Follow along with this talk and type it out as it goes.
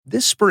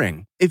This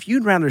spring, if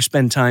you'd rather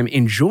spend time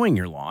enjoying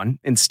your lawn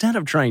instead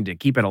of trying to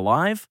keep it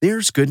alive,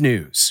 there's good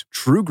news.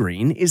 True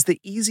Green is the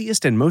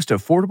easiest and most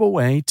affordable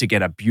way to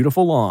get a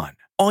beautiful lawn.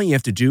 All you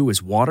have to do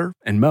is water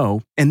and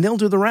mow, and they'll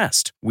do the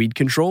rest. Weed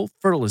control,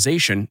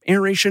 fertilization,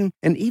 aeration,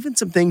 and even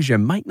some things you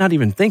might not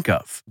even think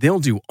of. They'll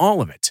do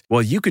all of it,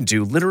 while you can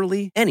do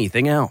literally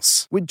anything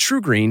else. With True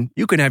Green,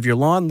 you can have your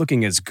lawn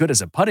looking as good as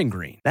a putting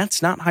green.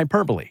 That's not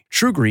hyperbole.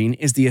 True Green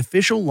is the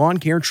official lawn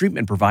care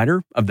treatment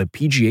provider of the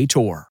PGA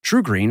Tour.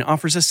 True Green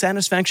offers a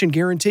satisfaction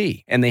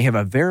guarantee, and they have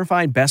a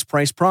verified best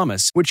price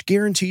promise, which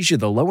guarantees you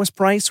the lowest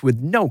price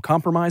with no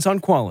compromise on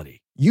quality.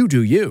 You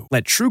do you.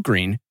 Let True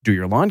Green do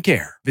your lawn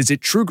care. Visit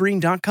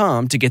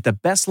TrueGreen.com to get the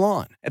best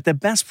lawn at the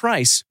best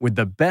price with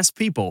the best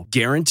people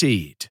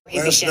guaranteed.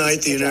 Last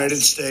night, the United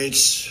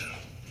States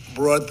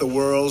brought the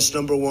world's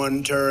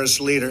 #1 terrorist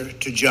leader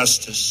to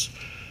justice.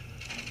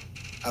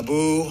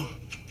 Abu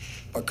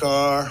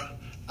Bakr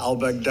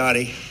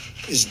al-Baghdadi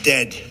is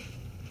dead.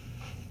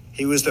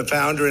 He was the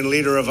founder and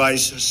leader of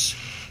ISIS,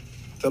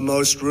 the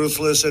most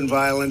ruthless and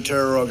violent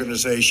terror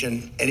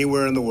organization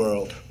anywhere in the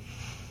world.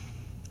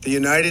 The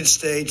United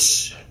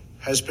States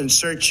has been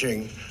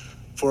searching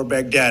for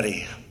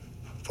Baghdadi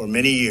for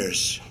many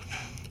years.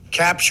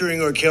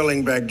 Capturing or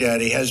killing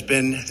Baghdadi has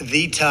been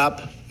the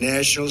top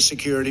national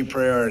security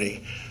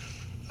priority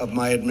of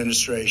my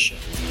administration.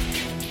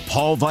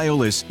 Paul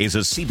Violas is a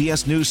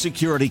CBS News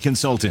security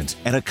consultant,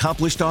 an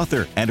accomplished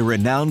author, and a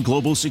renowned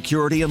global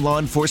security and law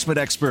enforcement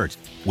expert.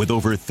 With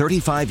over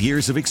 35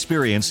 years of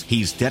experience,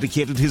 he's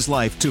dedicated his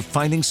life to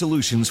finding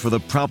solutions for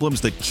the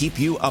problems that keep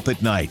you up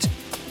at night.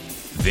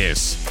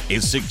 This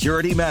is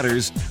Security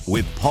Matters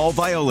with Paul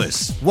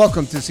Violas.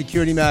 Welcome to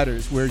Security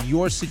Matters, where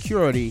your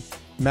security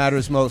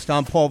matters most.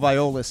 I'm Paul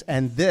Violas,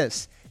 and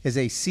this is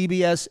a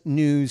CBS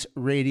News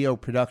radio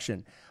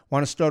production. I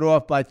want to start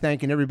off by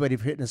thanking everybody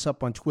for hitting us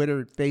up on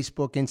Twitter,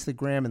 Facebook,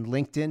 Instagram, and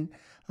LinkedIn.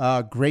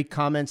 Great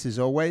comments as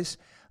always.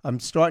 I'm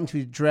starting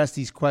to address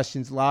these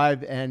questions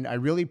live, and I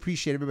really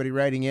appreciate everybody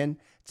writing in.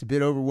 It's a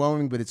bit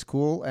overwhelming, but it's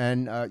cool,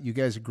 and you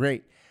guys are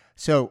great.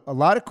 So a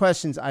lot of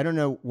questions. I don't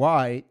know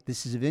why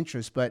this is of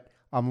interest, but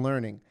I'm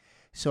learning.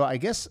 So I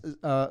guess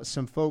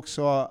some folks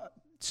saw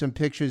some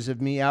pictures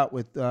of me out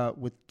with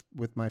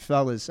my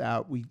fellas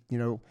out. We,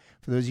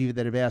 for those of you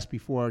that have asked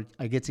before,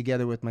 I get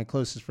together with my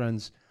closest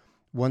friends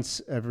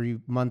once every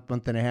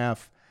month and a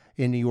half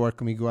in New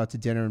York, and we go out to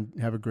dinner and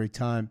have a great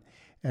time.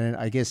 And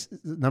I guess a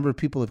number of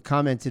people have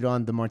commented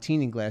on the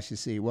martini glass. You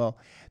see, well,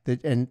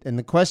 and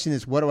the question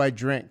is, what do I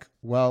drink?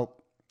 Well,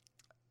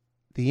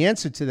 the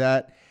answer to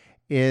that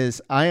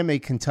is I am a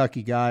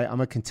Kentucky guy.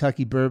 I'm a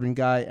Kentucky bourbon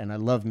guy, and I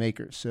love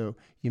Makers. So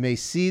you may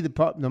see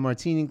the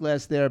martini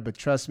glass there, but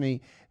trust me,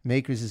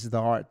 Makers is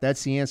the heart.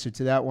 That's the answer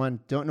to that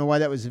one. Don't know why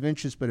that was of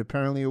interest, but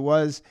apparently it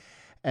was.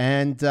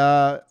 And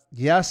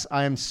yes,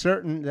 I am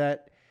certain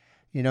that,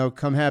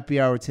 come happy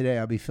hour today,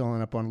 I'll be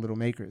filling up on a little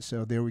Makers.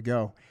 So there we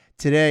go.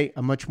 Today,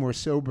 a much more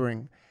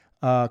sobering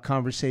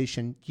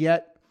conversation,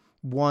 yet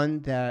one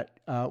that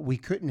we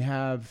couldn't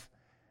have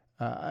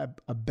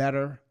a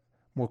better,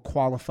 more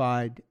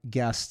qualified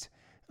guest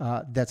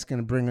that's going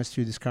to bring us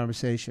through this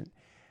conversation.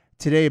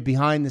 Today, a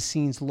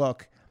behind-the-scenes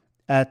look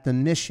at the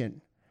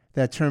mission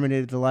that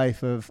terminated the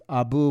life of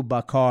Abu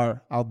Bakr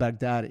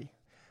al-Baghdadi.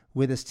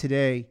 With us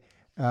today,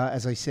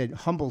 as I said,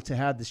 humbled to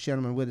have this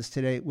gentleman with us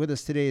today. With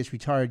us today is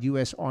retired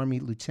U.S.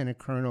 Army Lieutenant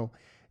Colonel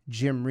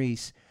Jim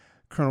Reese.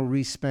 Colonel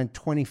Reese spent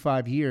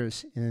 25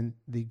 years in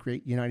the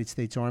great United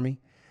States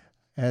Army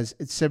as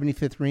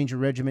 75th Ranger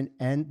Regiment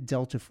and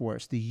Delta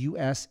Force, the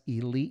U.S.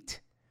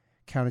 elite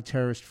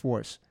counter-terrorist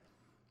force.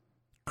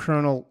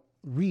 Colonel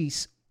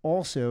Reese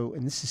also,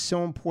 and this is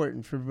so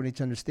important for everybody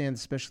to understand,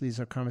 especially as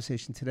our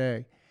conversation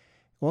today,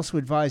 also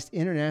advised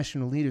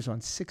international leaders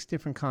on 6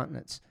 different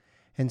continents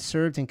and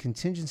served in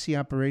contingency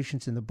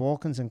operations in the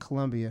Balkans and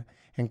Colombia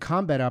and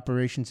combat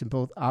operations in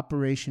both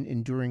Operation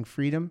Enduring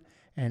Freedom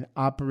and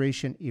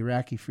Operation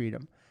Iraqi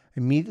Freedom.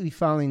 Immediately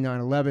following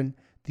 9/11,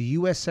 the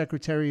U.S.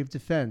 Secretary of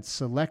Defense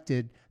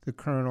selected the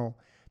colonel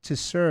to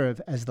serve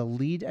as the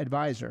lead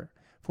advisor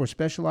for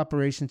special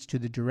operations to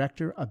the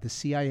director of the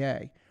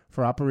CIA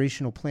for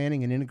operational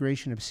planning and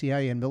integration of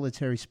CIA and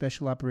military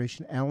special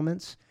operation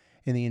elements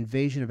in the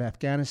invasion of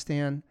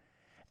Afghanistan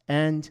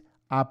and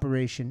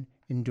Operation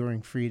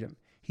Enduring Freedom.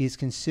 He is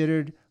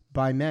considered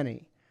by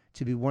many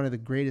to be one of the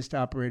greatest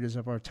operators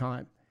of our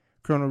time.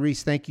 Colonel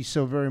Reese, thank you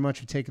so very much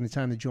for taking the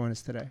time to join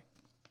us today.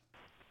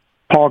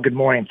 Paul, good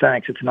morning.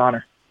 Thanks. It's an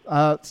honor.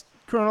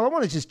 Colonel, I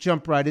want to just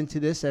jump right into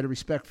this out of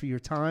respect for your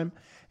time.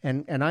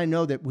 And I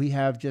know that we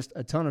have just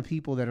a ton of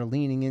people that are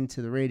leaning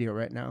into the radio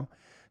right now.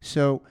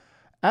 So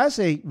as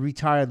a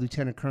retired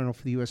lieutenant colonel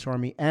for the U.S.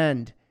 Army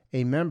and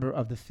a member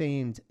of the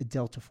famed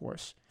Delta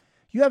Force,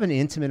 you have an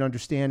intimate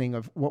understanding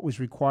of what was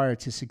required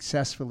to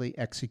successfully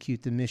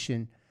execute the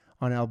mission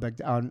on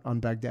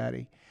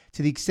Baghdadi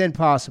to the extent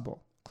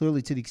possible,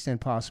 clearly to the extent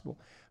possible.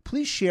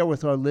 Please share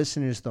with our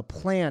listeners the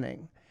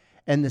planning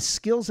and the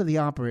skills of the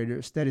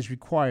operators that is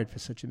required for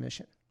such a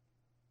mission.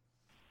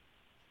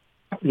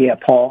 Yeah,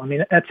 Paul. I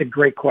mean, that's a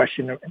great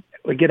question.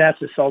 We get asked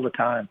this all the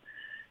time.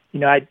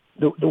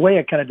 The way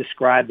I kind of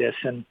describe this,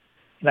 and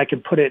I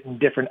can put it in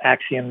different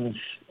axioms,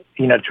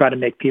 to try to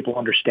make people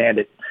understand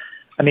it.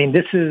 I mean,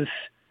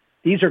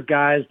 these are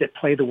guys that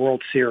play the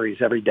World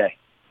Series every day.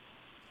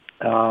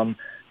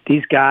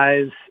 These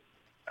guys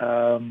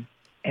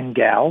and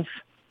gals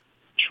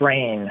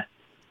train.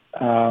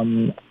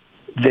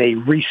 They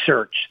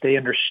research. They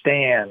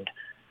understand.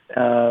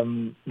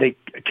 The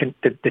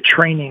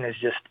training is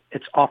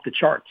it's off the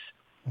charts.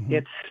 Mm-hmm.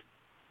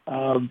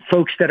 It's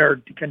folks that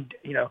are,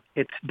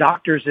 it's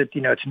doctors that,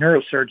 it's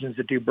neurosurgeons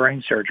that do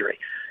brain surgery.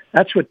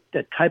 That's what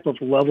the type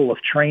of level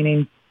of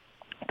training,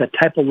 the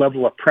type of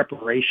level of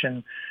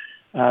preparation,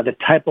 the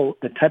type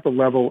of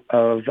level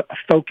of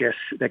focus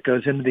that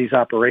goes into these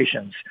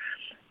operations.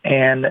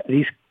 And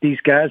these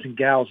guys and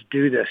gals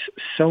do this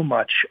so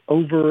much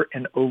over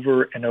and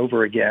over and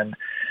over again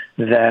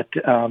that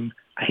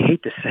I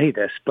hate to say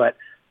this, but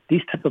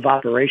these type of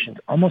operations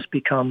almost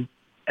become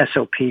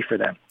SOP for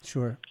them.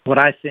 Sure. What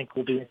I think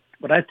will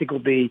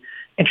be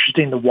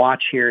interesting to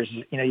watch here is,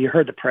 you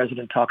heard the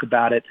president talk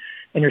about it,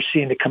 and you're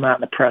seeing it come out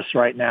in the press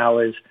right now,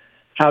 is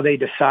how they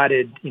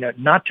decided,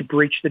 not to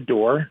breach the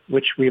door,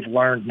 which we've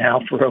learned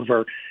now for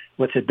over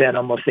what's it been,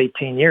 almost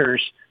 18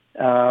 years.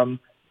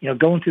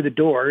 Going through the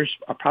doors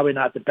are probably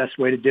not the best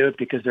way to do it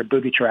because they're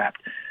booby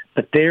trapped,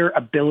 but their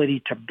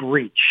ability to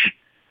breach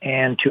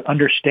and to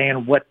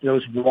understand what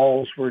those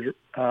walls were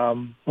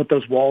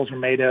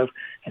made of,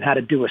 and how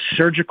to do a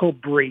surgical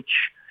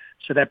breach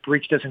so that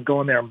breach doesn't go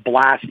in there and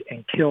blast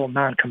and kill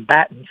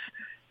non-combatants.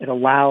 It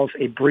allows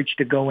a breach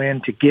to go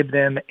in to give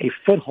them a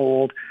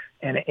foothold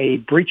and a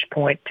breach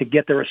point to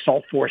get their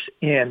assault force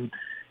in,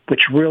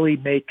 which really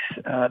makes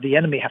the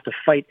enemy have to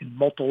fight in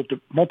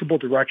multiple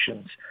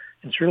directions.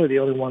 And it's really the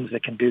only ones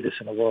that can do this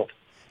in the world.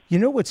 You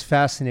know what's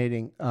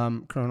fascinating,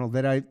 Colonel,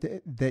 that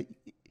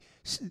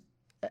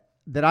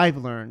I've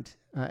learned,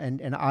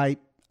 and I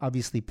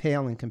obviously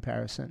pale in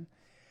comparison,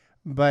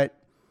 but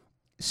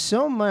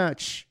so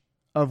much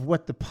of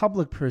what the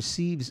public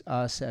perceives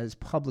us as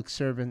public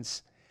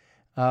servants,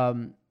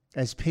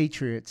 as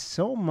patriots,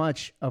 so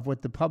much of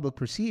what the public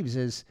perceives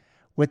is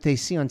what they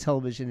see on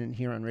television and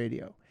hear on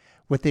radio,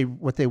 what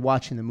they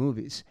watch in the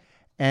movies.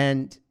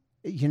 And,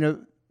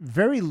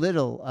 very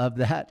little of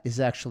that is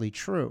actually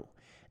true.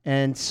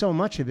 And so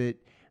much of it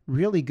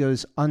really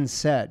goes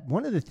unsaid.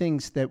 One of the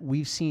things that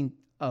we've seen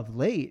of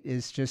late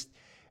is just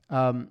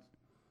a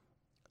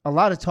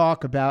lot of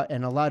talk about,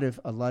 and a lot of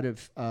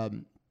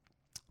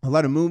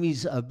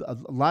movies, a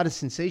lot of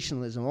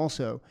sensationalism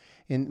also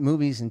in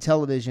movies and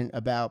television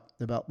about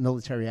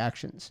military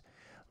actions.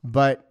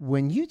 But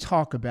when you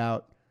talk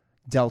about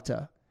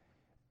Delta,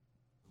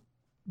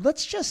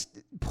 let's just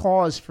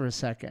pause for a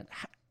second.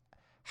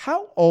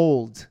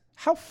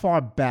 How far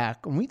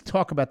back, when we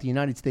talk about the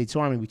United States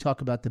Army, we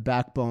talk about the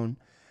backbone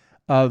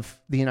of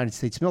the United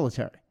States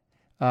military.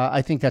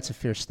 I think that's a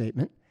fair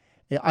statement.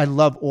 I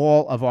love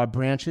all of our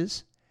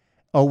branches,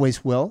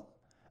 always will.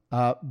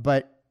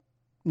 But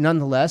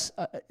nonetheless,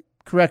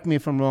 correct me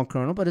if I'm wrong,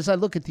 Colonel, but as I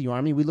look at the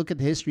Army, we look at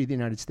the history of the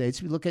United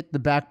States, we look at the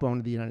backbone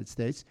of the United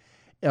States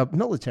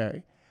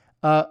military.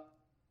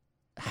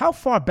 How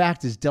far back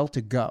does Delta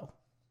go?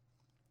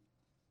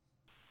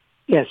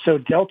 Yeah, so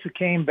Delta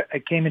came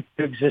into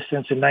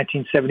existence in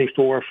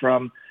 1974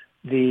 from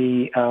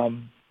the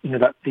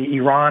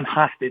Iran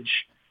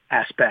hostage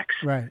aspects.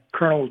 Right.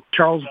 Colonel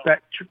Charles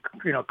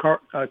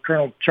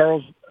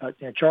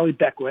Charlie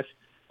Beckwith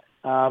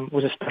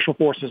was a special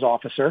forces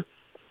officer.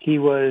 He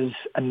was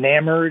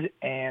enamored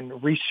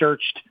and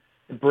researched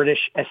the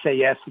British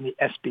SAS and the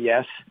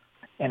SBS,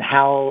 and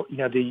how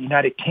the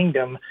United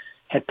Kingdom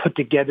had put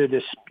together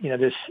this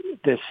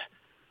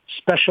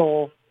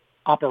special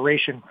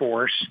operation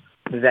force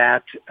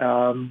that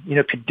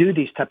could do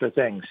these type of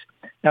things.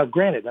 Now,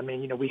 granted,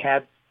 we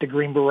had the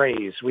Green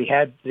Berets, we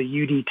had the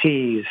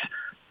UDTs,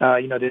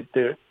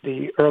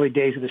 the early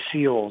days of the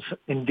SEALs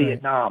in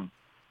Vietnam,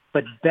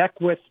 but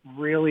Beckwith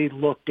really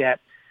looked at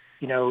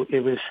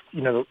it was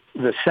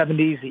the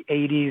 70s, the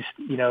 80s,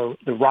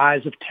 the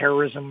rise of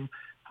terrorism,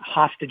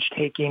 hostage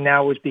taking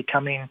now was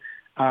becoming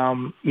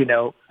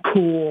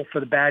cool for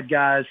the bad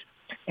guys,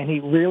 and he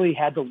really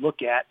had to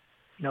look at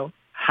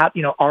how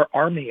our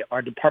Army,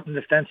 our Department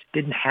of Defense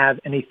didn't have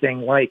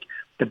anything like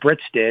the Brits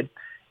did.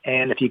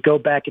 And if you go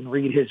back and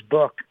read his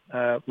book,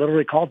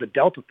 literally called The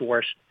Delta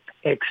Force,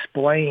 it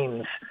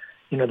explains,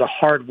 the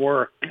hard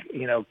work,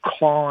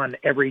 clawing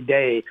every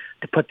day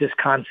to put this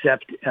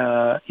concept,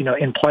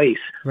 in place.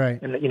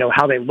 Right. And,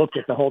 how they looked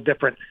at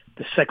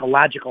the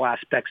psychological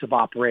aspects of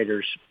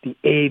operators, the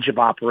age of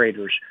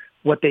operators,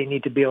 what they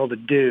need to be able to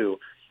do.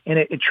 And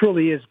it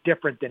truly is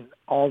different than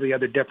all the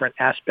other different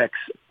aspects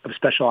of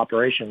special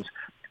operations.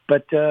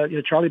 But,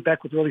 Charlie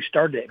Beckwith really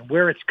started it. And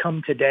where it's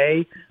come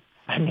today,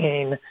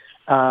 you've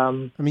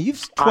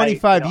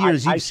 25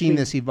 years, you've seen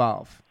this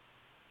evolve.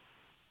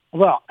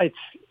 Well, I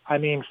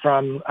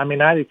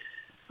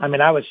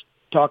was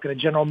talking to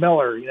General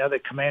Miller, the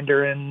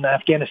commander in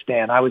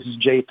Afghanistan. I was his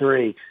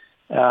J3.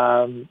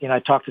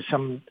 I talked to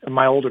some of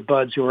my older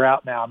buds who are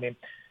out now. I mean,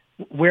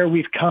 where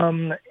we've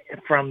come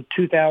from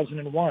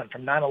 2001,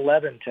 from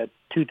 9/11 to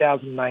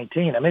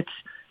 2019. I mean,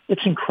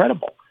 it's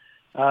incredible.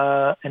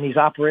 And these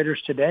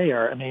operators today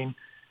are, I mean,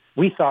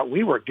 we thought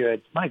we were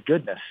good. My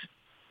goodness.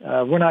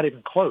 We're not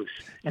even close.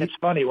 And it's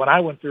funny, when I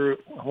went through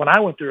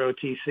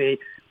OTC,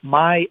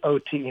 my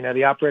OT,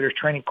 the operators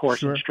training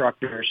course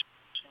instructors,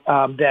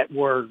 that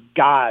were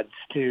gods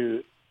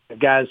to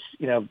guys,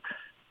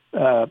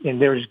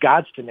 and there's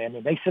gods to me. I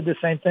mean, they said the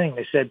same thing.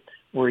 They said,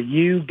 where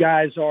you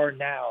guys are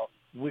now,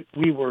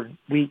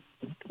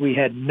 we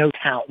had no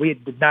talent. We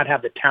did not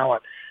have the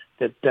talent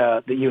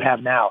that you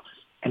have now.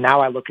 And now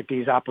I look at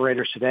these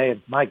operators today,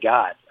 and my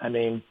God, I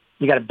mean,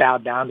 you got to bow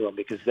down to them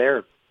because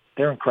they're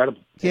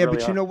incredible. Yeah,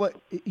 but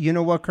you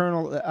know what,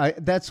 Colonel?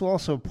 That's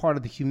also part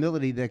of the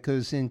humility that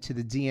goes into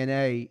the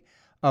DNA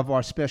of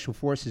our special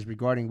forces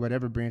regarding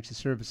whatever branch of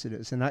service it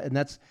is, and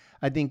that's,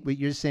 I think, what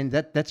you're saying,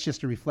 that's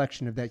just a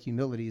reflection of that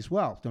humility as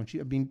well, don't you?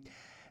 I mean,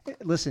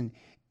 listen,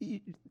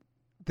 the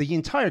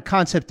entire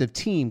concept of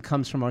team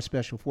comes from our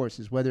special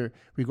forces,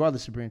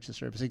 regardless of branch of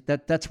service.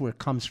 That's where it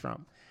comes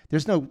from.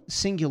 There's no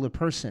singular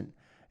person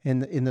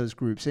in those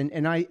groups,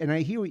 and I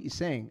hear what you're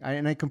saying,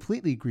 and I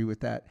completely agree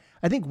with that.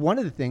 I think one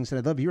of the things, and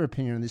I'd love your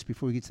opinion on this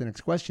before we get to the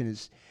next question,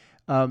 is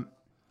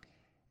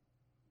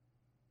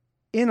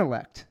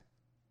intellect.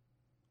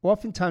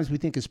 Oftentimes we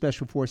think of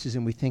special forces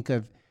and we think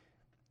of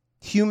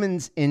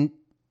humans in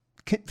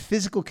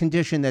physical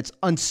condition that's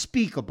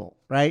unspeakable,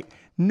 right?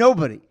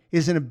 Nobody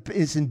is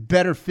in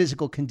better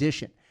physical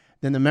condition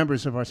than the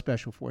members of our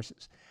special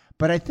forces.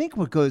 But I think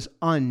what goes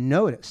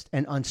unnoticed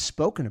and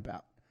unspoken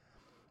about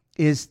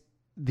is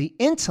the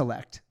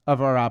intellect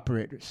of our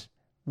operators.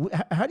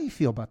 How do you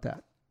feel about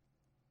that?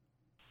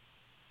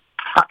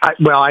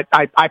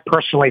 I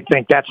personally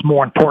think that's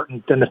more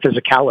important than the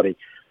physicality.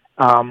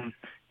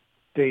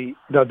 The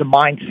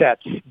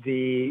mindsets,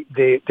 the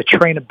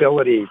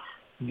trainability,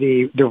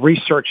 the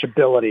research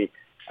ability.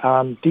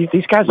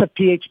 These guys have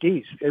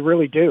PhDs. They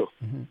really do.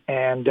 Mm-hmm.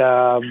 And,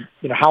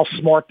 how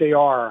smart they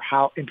are,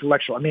 how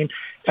intellectual. I mean,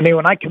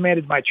 when I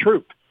commanded my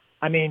troop,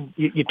 I mean,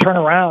 you turn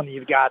around,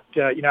 you've got,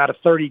 out of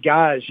 30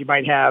 guys, you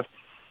might have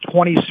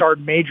 20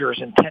 sergeant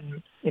majors and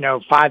 10,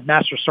 5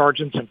 master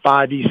sergeants and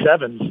 5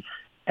 E7s,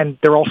 and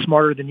they're all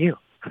smarter than you.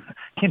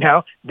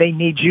 They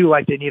need you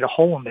like they need a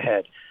hole in the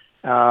head.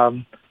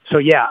 So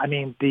yeah, I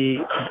mean, the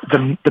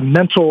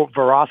mental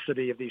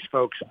veracity of these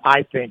folks,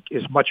 I think,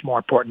 is much more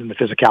important than the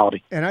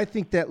physicality. And I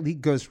think that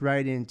goes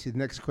right into the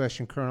next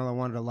question, Colonel, I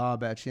wanted to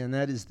lob at you, and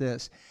that is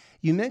this.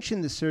 You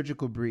mentioned the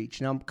surgical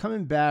breach. Now, I'm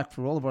coming back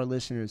for all of our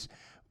listeners.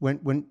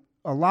 When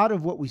a lot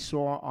of what we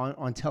saw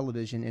on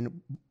television, and it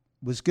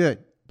was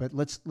good, but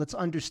let's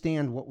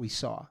understand what we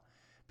saw,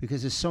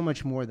 because there's so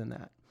much more than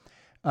that.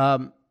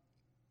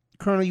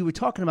 Colonel, you were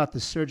talking about the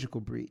surgical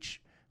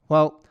breach.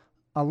 Well,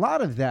 a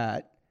lot of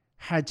that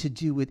had to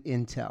do with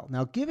intel.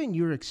 Now, given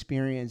your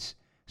experience,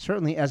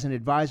 certainly as an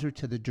advisor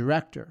to the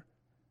director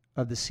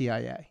of the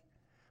CIA,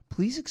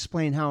 please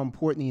explain how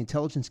important the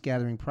intelligence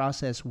gathering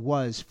process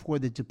was for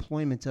the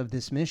deployment of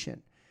this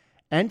mission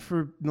and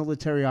for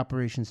military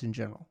operations in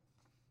general.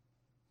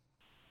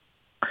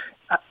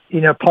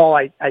 Paul,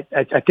 I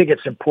think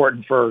it's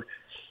important for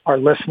our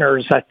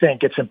listeners. I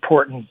think it's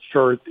important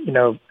for,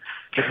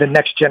 the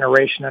next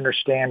generation to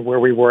understand where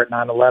we were at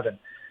 9/11.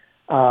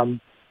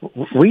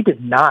 We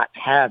did not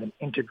have an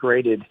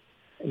integrated,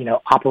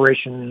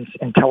 operations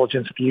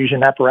intelligence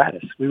fusion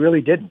apparatus. We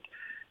really didn't.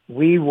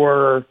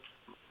 Everyone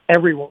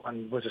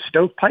was a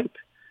stovepipe.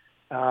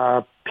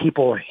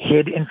 People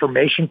hid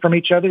information from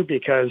each other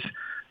because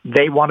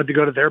they wanted to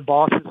go to their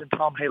bosses and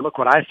tell them, "Hey, look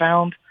what I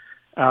found."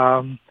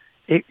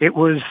 It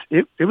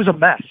was a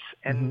mess,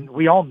 and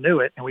we all knew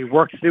it, and we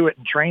worked through it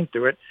and trained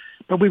through it.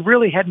 But we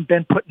really hadn't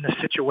been put in a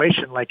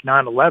situation like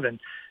 9/11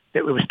 that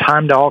it was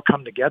time to all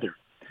come together.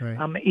 Right.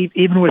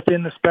 Even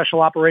within the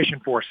special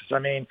operation forces, I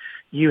mean,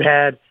 you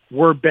had,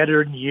 we're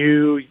better than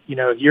you,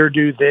 you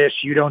do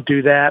this, you don't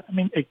do that. I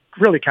mean, it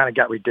really kind of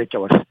got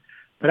ridiculous.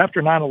 But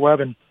after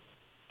 9/11,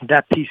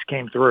 that piece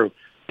came through.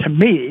 To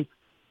me,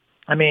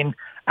 I mean,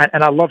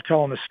 and I love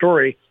telling the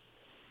story,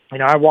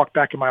 I walked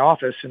back in my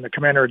office and the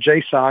commander of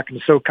JSOC and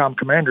the SOCOM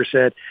commander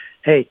said,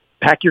 "Hey,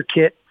 pack your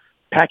kit,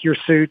 pack your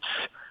suits.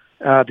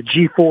 The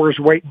G4 is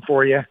waiting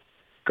for you.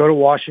 Go to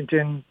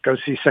Washington, go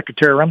see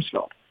Secretary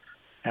Rumsfeld."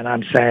 And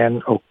I'm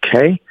saying,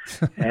 okay.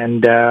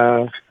 And,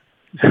 I'm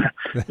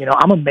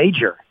a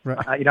major.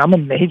 Right. I'm a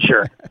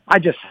major.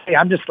 I'm just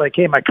like,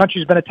 hey, my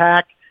country's been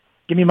attacked.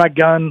 Give me my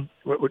gun.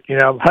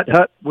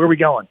 Hut, where are we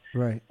going?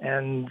 Right.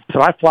 And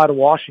so I fly to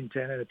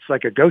Washington, and it's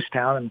like a ghost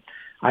town. And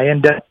I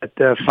end up at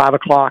the 5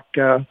 o'clock,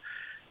 the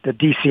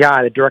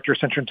DCI, the Director of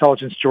Central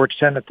Intelligence, George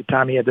Tenet. At the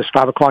time, he had this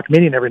 5 o'clock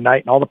meeting every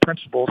night, and all the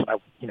principals. I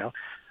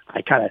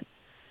kind of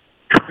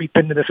creep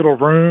into this little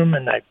room,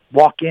 and I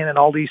walk in, and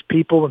all these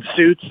people in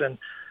suits, and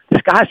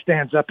this guy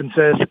stands up and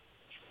says,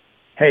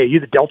 "Hey, are you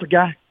the Delta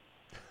guy?"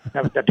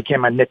 That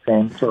became my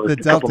nickname for a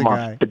couple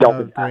months. The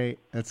Delta guy.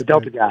 That's the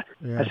Delta guy.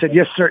 Yeah. I said,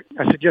 "Yes, sir."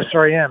 I said, "Yes,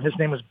 sir, I am." His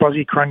name was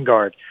Buzzy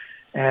Krungard.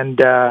 and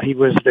he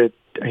was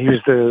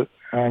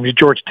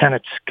George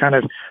Tenet's kind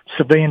of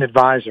civilian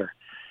advisor.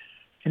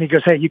 And he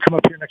goes, "Hey, you come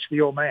up here next to the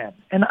old man."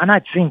 And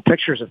I'd seen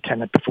pictures of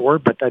Tenet before,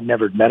 but I'd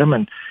never met him.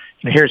 And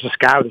here's this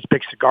guy with this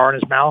big cigar in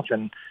his mouth,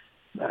 and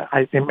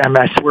I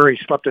swear he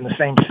slept in the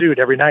same suit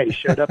every night. He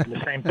showed up in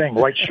the same thing: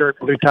 white shirt,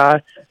 blue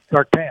tie,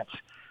 dark pants.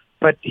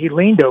 But he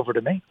leaned over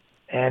to me,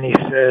 and he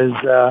says,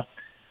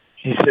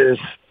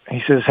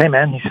 "Hey,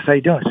 man," he says, "How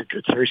you doing?" I said,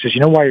 "Good, sir." He says,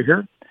 "You know why you're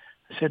here?"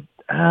 I said,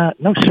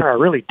 "No, sir, I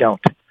really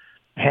don't."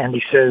 And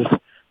he says,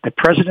 "The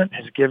president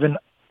has given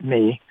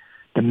me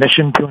the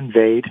mission to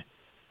invade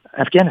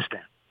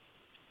Afghanistan,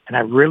 and I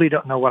really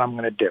don't know what I'm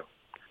going to do.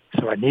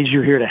 So I need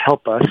you here to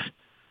help us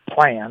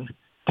plan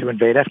to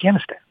invade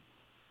Afghanistan."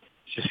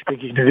 He says, "You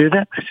think you can do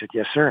that?" I said,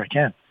 "Yes, sir, I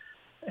can."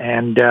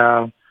 And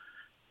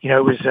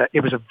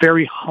it was a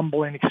very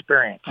humbling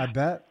experience. I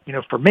bet.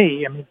 For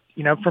me, I'm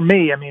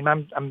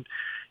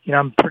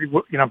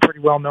pretty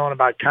well known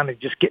about kind of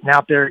just getting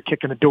out there,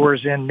 kicking the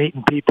doors in,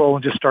 meeting people,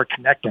 and just start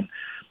connecting.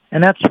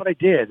 And that's what I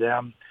did.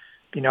 I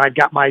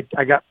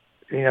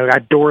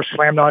got doors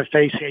slammed on my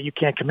face. "Hey, you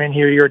can't come in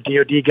here. You're a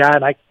DOD guy."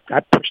 And I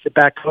pushed it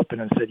back open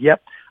and said,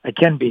 "Yep, I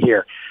can be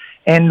here."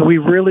 And we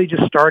really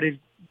just started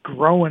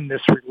growing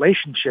this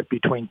relationship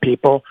between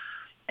people,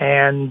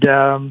 and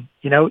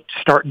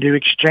starting to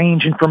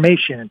exchange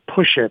information and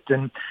push it,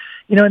 and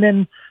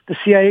then the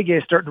CIA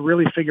guys started to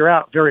really figure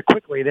out very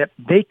quickly that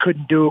they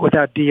couldn't do it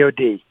without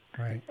DOD.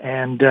 Right.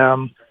 And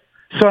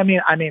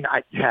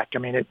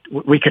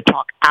we could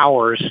talk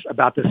hours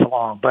about this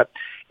along, but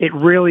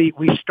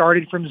we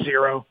started from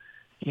zero.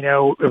 It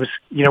was,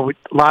 a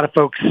lot of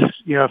folks,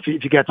 if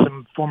you got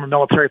some former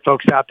military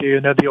folks out there,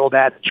 the old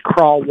adage,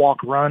 crawl,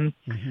 walk, run.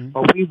 Mm-hmm.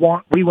 Well,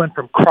 we went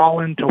from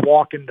crawling to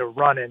walking to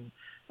running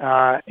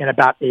in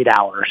about 8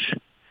 hours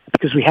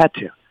because we had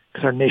to,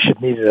 because our nation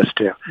needed us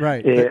to.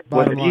 Right. It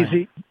wasn't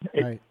easy.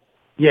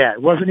 Yeah,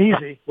 it wasn't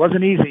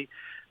easy.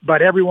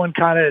 But everyone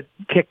kind of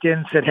kicked in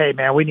and said, "Hey,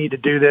 man, we need to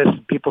do this."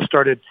 And people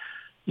started,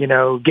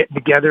 getting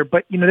together.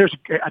 But,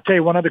 I'll tell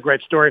you one other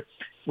great story.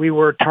 We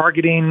were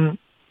targeting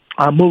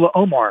Mullah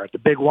Omar, the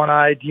big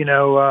one-eyed,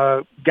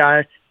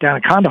 guy down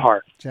in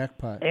Kandahar.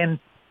 Jackpot. And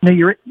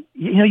you're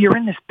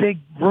in this big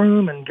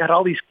room and got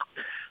all these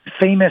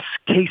famous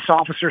case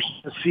officers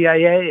from the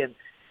CIA, and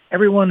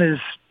everyone is,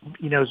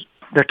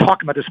 they're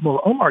talking about this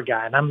Mullah Omar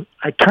guy. And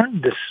I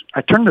turned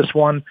this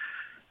one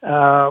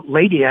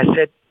lady. I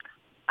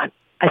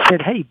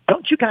said, "Hey,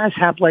 don't you guys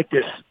have like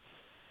this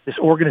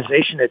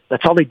organization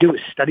that's all they do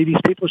is study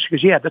these people?" She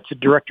goes, "Yeah, that's the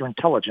director of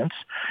intelligence,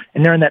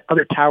 and they're in that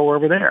other tower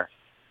over there."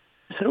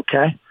 I said,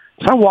 "Okay."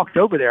 So I walked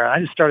over there and I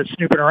just started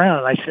snooping around,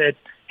 and I said,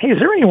 "Hey, is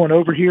there anyone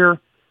over here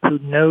who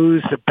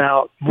knows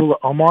about Mullah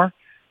Omar?"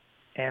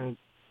 And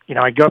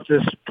I go up to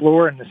this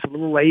floor, and this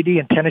little lady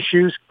in tennis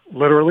shoes,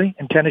 literally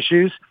in tennis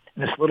shoes,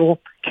 in this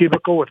little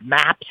cubicle with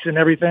maps and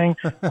everything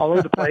all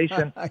over the place.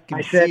 And I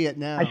can see it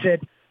now.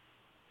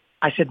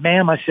 I said,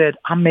 "Ma'am," I said,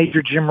 "I'm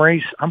Major Jim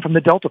Reese. I'm from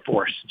the Delta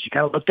Force." And she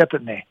kind of looked up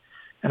at me.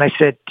 And I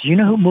said, "Do you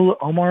know who Mullah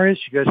Omar is?"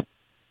 She goes,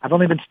 "I've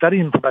only been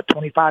studying him for about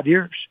 25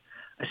 years.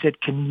 I said,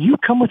 "Can you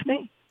come with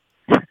me?"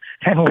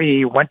 And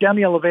we went down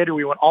the elevator.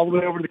 We went all the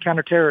way over to the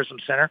Counterterrorism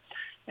Center.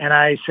 And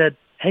I said,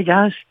 "Hey,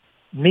 guys,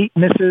 meet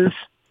Mrs.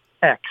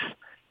 X.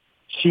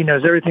 She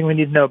knows everything we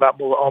need to know about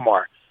Mullah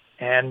Omar."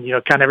 And,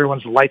 kind of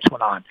everyone's lights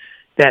went on.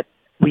 That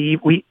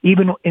we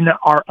even in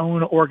our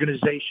own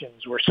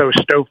organizations, we're so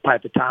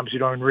stovepipe at times we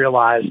don't even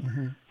realize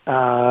who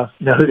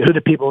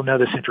the people who know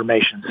this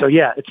information. So,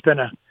 yeah, it's been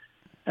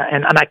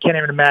and I can't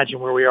even imagine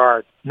where we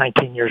are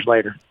 19 years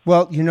later.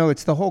 Well,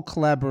 it's the whole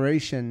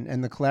collaboration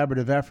and the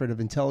collaborative effort of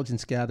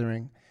intelligence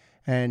gathering,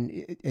 and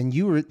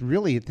you were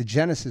really at the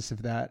genesis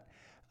of that.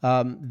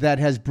 That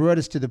has brought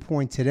us to the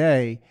point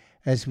today,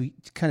 as we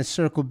kind of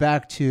circle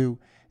back to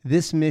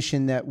this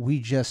mission that we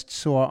just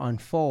saw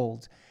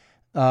unfold.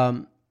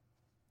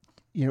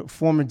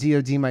 Former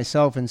DOD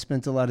myself, and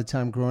spent a lot of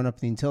time growing up in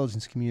the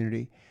intelligence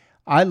community.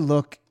 I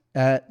look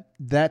at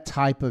that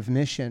type of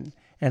mission,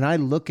 and I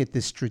look at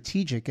the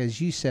strategic, as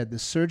you said, the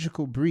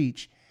surgical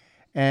breach.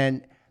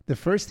 And the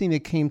first thing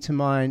that came to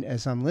mind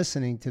as I'm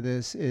listening to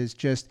this is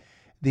just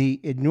the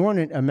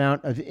inordinate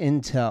amount of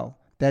intel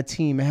that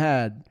team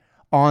had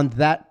on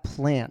that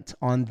plant,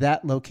 on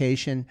that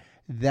location,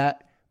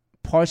 that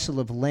parcel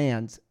of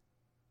land.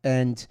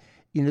 And,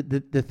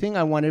 the thing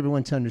I want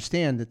everyone to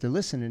understand that they're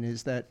listening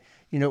is that,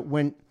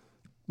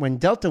 when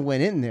Delta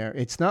went in there,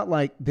 it's not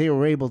like they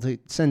were able to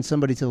send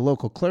somebody to the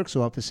local clerk's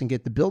office and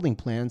get the building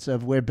plans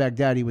of where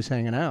Baghdadi was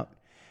hanging out.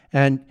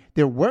 And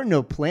there were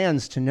no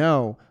plans to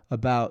know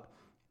about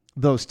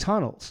those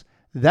tunnels.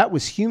 That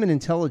was human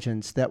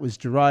intelligence that was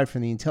derived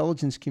from the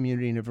intelligence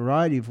community in a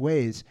variety of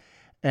ways.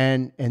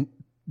 And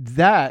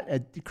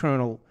that,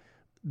 Colonel,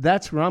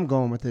 that's where I'm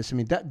going with this. I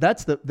mean,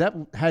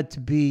 that had to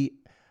be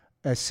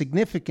a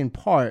significant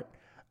part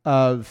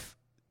of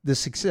the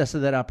success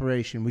of that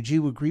operation. Would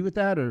you agree with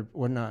that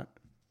or not?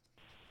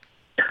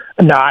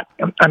 Not.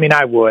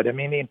 I would.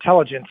 The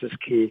intelligence is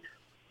key.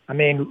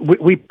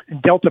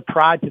 Delta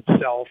prides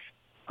itself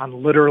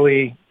on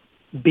literally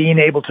being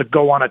able to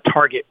go on a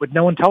target with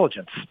no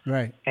intelligence.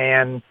 Right.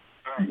 And,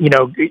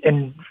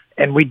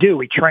 and we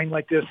train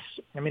like this.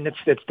 I mean, it's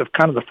the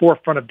kind of the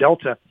forefront of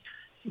Delta.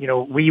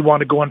 We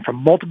want to go in from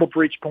multiple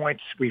breach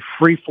points. We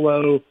free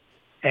flow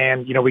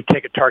and, we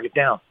take a target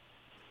down.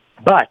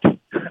 But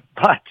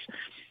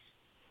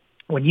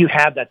when you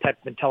have that type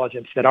of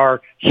intelligence that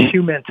our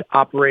human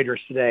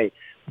operators today,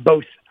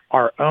 both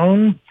our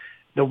own,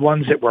 the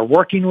ones that we're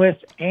working with,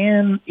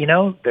 and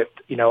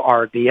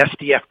are the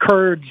SDF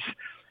Kurds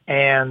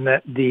and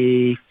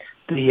the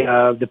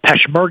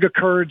Peshmerga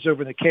Kurds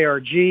over in the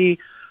KRG,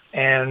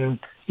 and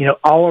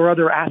all our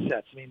other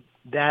assets. I mean,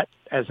 that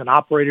as an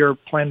operator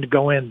plan to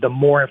go in, the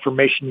more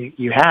information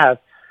you have,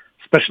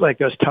 especially like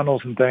those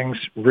tunnels and things.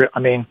 I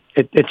mean,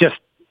 it just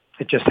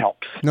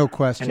helps. No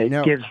question. And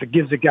it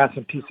gives the guy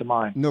some peace of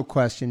mind. No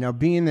question. Now,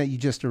 being that you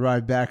just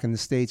arrived back in the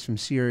States from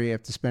Syria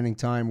after spending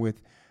time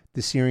with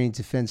the Syrian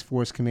Defense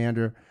Force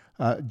Commander,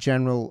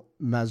 General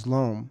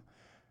Mazloum,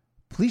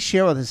 please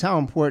share with us how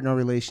important our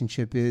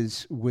relationship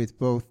is with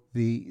both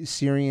the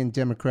Syrian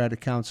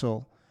Democratic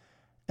Council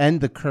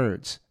and the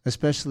Kurds,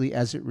 especially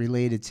as it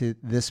related to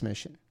this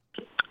mission.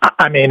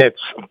 I mean, it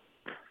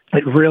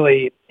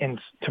really,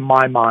 to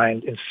my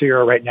mind, in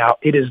Syria right now,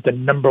 it is the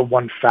number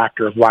one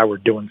factor of why we're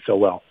doing so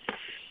well.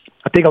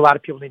 I think a lot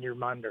of people need to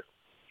remember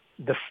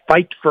the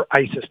fight for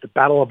ISIS, the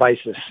battle of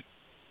ISIS,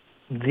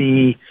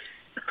 the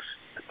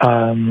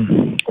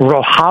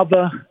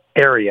Rojava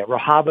area.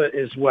 Rojava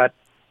is what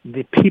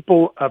the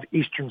people of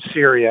eastern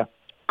Syria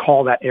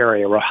call that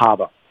area,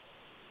 Rojava.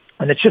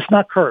 And it's just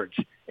not Kurds.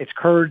 It's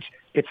Kurds,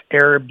 it's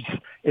Arabs,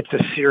 it's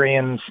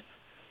Assyrians,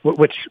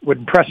 which what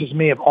impresses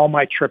me of all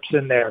my trips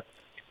in there.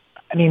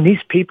 I mean,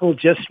 these people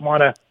just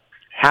want to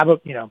have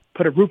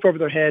put a roof over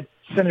their head,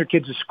 send their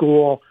kids to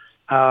school,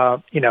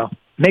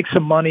 make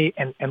some money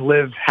and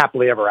live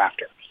happily ever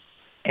after.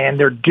 And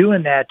they're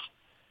doing that,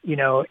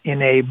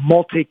 in a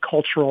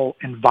multicultural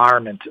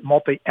environment,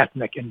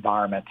 multi-ethnic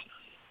environment.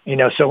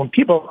 So when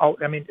people,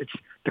 it's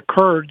the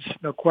Kurds,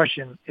 no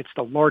question, it's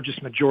the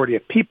largest majority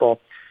of people,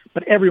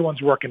 but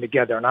everyone's working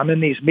together. And I'm in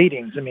these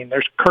meetings. I mean,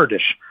 there's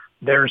Kurdish,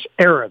 there's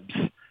Arabs,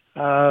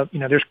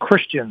 there's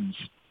Christians,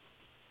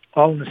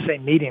 all in the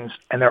same meetings,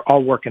 and they're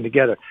all working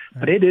together.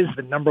 But it is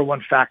the number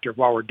one factor of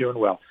why we're doing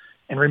well.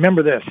 And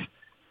remember this,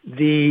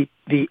 the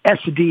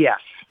SDF,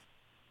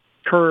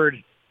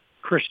 Kurd,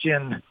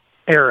 Christian,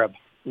 Arab,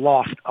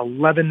 lost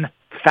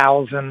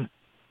 11,000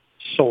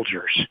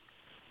 soldiers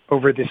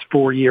over this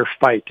 4-year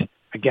fight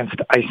against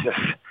ISIS.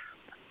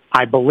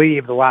 I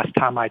believe the last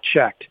time I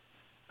checked,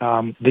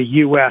 the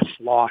U.S.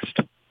 lost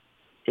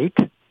 8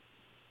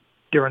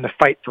 during the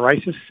fight for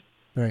ISIS.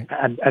 Right.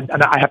 And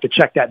I have to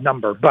check that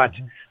number, but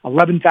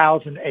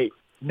 11,008.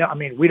 No, I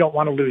mean, we don't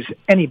want to lose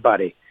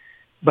anybody,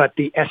 but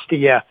the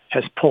SDF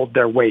has pulled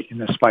their weight in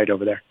this fight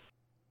over there.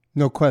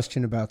 No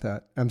question about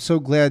that. I'm so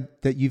glad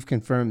that you've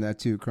confirmed that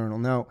too, Colonel.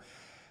 Now,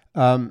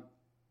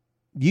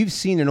 you've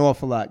seen an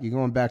awful lot. You're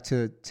going back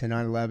to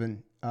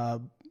 9/11.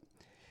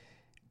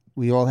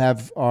 We all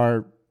have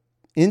our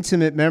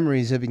intimate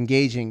memories of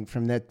engaging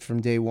from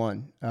day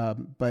one.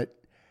 But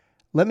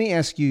let me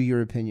ask you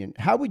your opinion.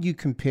 How would you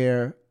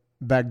compare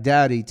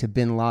Baghdadi to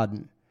bin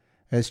Laden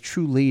as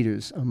true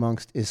leaders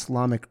amongst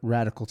Islamic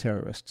radical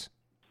terrorists?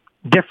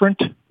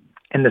 Different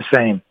and the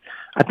same.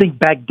 I think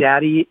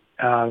Baghdadi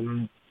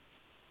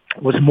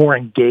was more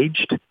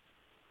engaged.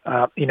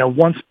 Bin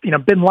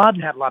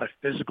Laden had a lot of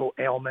physical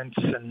ailments,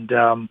 and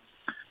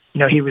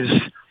he was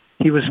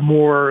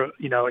more a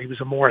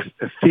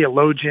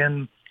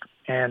theologian,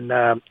 and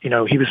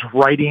he was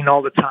writing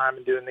all the time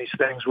and doing these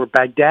things. Where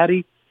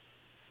Baghdadi,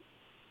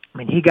 I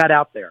mean, he got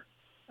out there.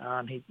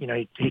 He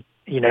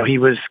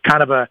was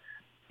kind of a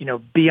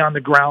be on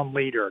the ground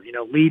leader.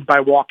 Lead by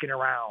walking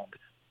around.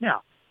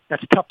 Now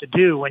that's tough to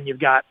do when you've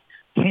got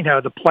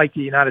the plight of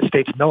the United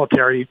States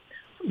military,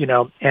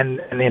 and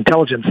the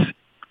intelligence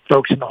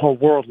folks in the whole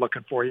world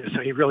looking for you.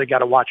 So he really got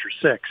to watch your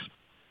six.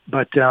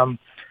 But,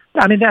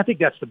 I think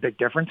that's the big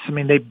difference. I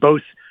mean, they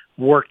both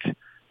worked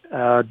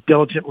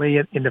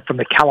diligently from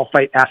the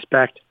caliphate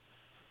aspect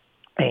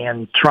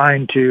and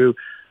trying to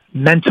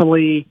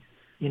mentally,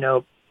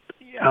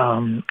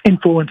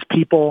 influence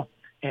people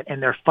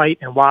and their fight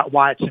and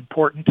why it's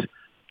important.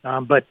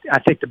 But I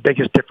think the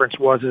biggest difference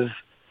was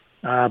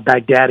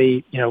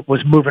Baghdadi,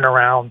 was moving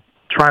around,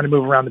 trying to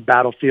move around the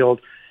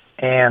battlefield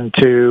and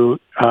to,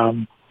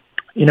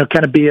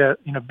 kind of be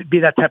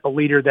that type of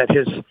leader that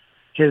his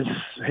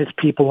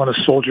people and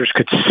his soldiers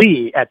could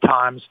see at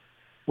times,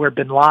 where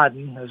bin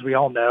Laden, as we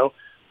all know,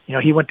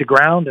 he went to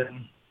ground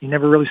and you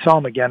never really saw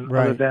him again,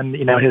 right, other than,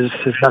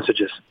 his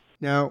messages.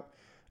 Now,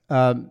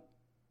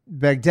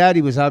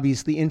 Baghdadi was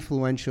obviously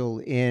influential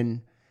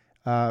in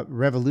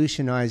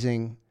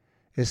revolutionizing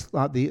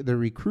the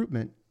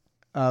recruitment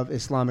of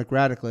Islamic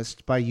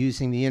radicalists by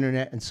using the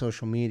internet and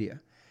social media.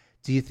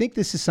 Do you think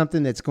this is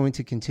something that's going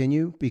to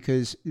continue?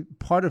 Because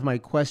part of my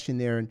question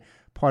there and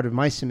part of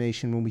my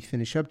summation when we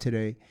finish up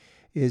today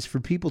is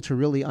for people to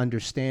really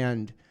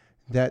understand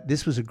that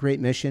this was a great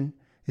mission.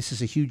 This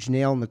is a huge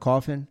nail in the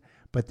coffin,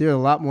 but there are a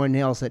lot more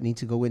nails that need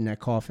to go in that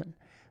coffin.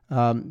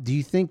 Do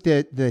you think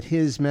that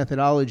his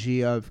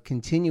methodology of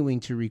continuing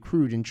to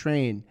recruit and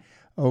train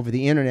over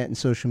the internet and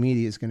social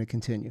media is going to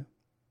continue?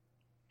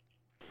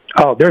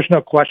 Oh, there's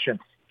no question.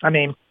 I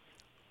mean,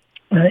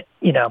 ISIS,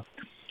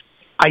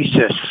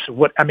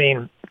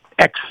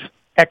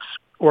 X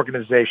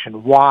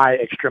organization, Y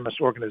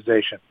extremist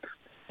organization.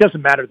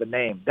 Doesn't matter the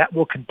name. That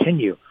will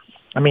continue.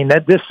 I mean,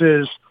 this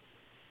is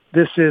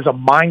a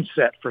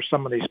mindset for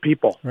some of these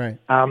people. Right.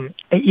 And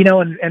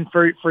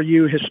for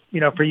you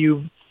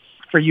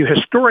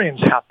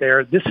historians out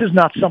there, this is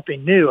not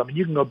something new. I mean,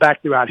 you can go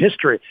back throughout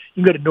history.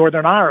 You can go to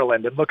Northern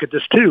Ireland and look at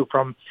this too,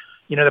 from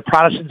the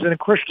Protestants and the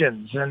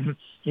Christians, and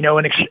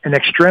and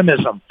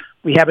extremism.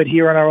 We have it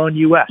here in our own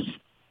U.S.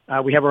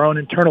 We have our own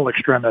internal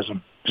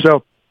extremism.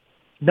 So,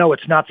 no,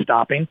 it's not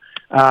stopping.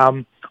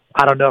 I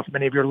don't know if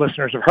many of your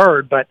listeners have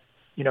heard, but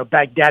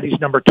Baghdadi's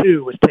number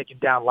 2 was taken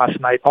down last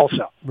night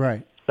also.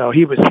 Right. So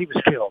he was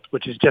killed,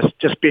 which is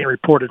just being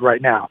reported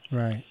right now.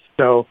 Right.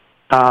 So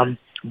and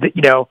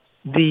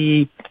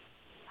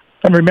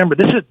remember,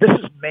 this is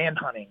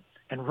manhunting,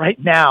 and right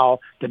now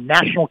the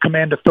National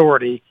Command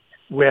Authority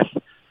with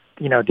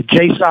the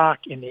JSOC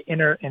and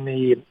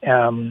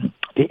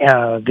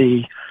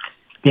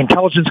the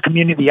intelligence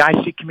community, the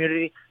IC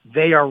community,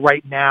 they are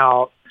right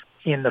now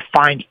in the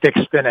find, fix,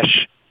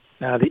 finish,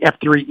 the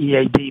F3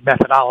 EAD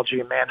methodology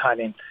of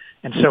manhunting.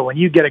 And so when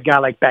you get a guy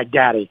like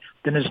Baghdadi,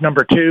 then his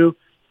number 2,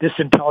 this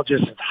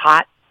intelligence is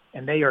hot,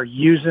 and they are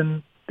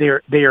using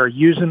the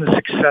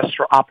success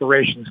for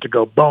operations to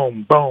go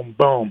boom, boom,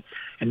 boom.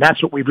 And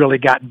that's what we've really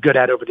gotten good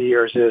at over the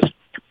years, is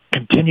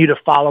continue to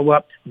follow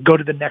up, go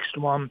to the next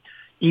one.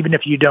 Even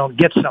if you don't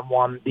get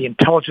someone, the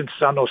intelligence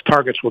on those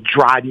targets will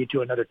drive you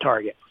to another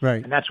target.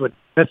 Right. And that's what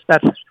this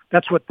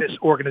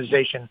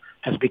organization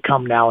has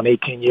become now in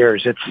 18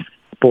 years.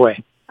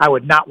 I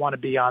would not want to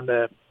be on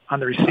the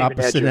receiving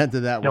opposite edge end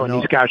of that one.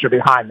 These guys are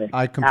behind me.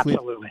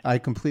 Absolutely. I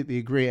completely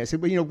agree. I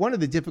said, but one of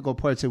the difficult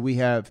parts that we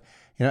have,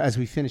 as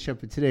we finish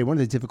up with today, one of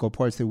the difficult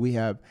parts that we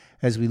have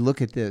as we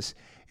look at this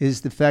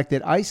is the fact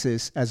that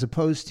ISIS, as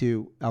opposed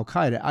to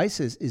Al-Qaeda,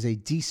 ISIS is a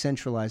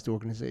decentralized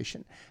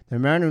organization. The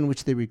manner in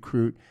which they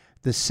recruit,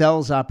 the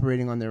cells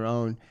operating on their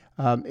own,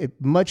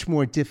 much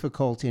more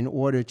difficult in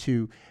order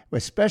to,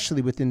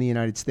 especially within the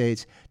United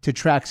States, to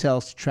track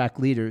cells, to track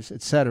leaders,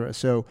 et cetera.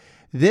 So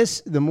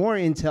the more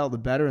intel, the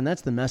better, and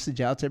that's the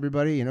message out to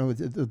everybody.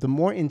 The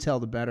more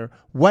intel, the better.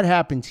 What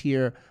happened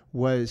here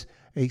was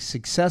a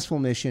successful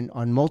mission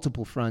on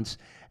multiple fronts,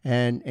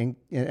 and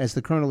as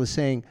the Colonel is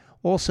saying,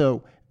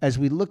 also, as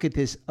we look at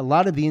this, a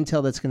lot of the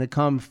intel that's going to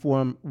come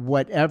from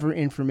whatever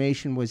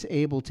information was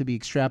able to be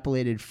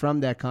extrapolated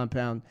from that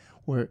compound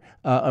or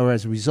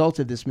as a result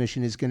of this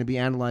mission is going to be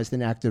analyzed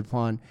and acted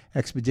upon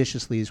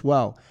expeditiously as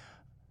well.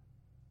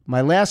 My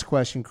last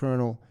question,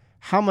 Colonel,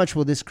 how much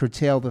will this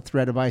curtail the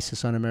threat of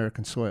ISIS on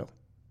American soil?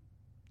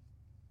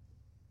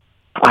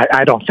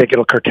 I don't think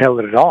it'll curtail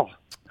it at all.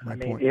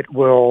 It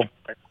will,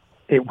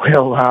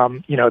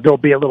 there'll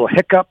be a little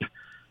hiccup.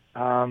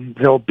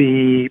 There'll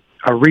be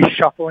a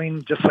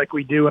reshuffling, just like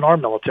we do in our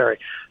military.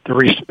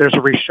 There's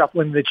a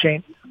reshuffling of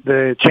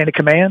the chain of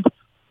command,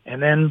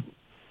 and then,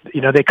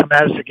 they come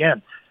at us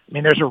again.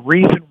 There's a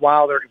reason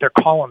why they're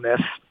calling this,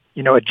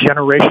 a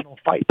generational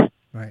fight.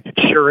 Right. It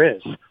sure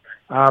is.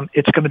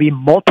 It's going to be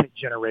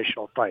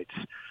multi-generational fights.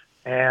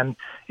 And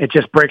it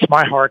just breaks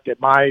my heart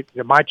that my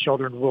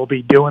children will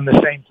be doing the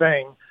same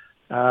thing,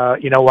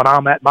 when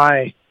I'm at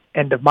my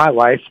end of my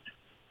life,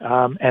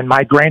 and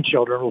my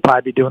grandchildren will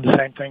probably be doing the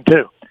same thing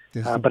too.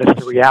 But it's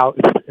the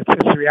reality. It's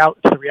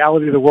the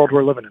reality of the world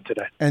we're living in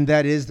today. And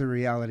that is the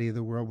reality of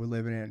the world we're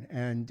living in.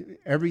 And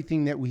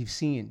everything that we've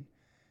seen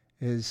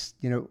is,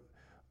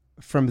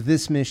 from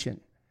this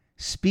mission,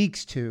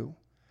 speaks to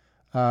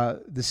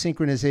the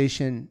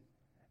synchronization,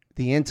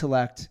 the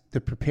intellect,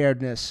 the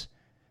preparedness,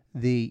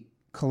 the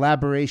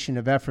collaboration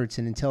of efforts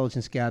in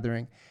intelligence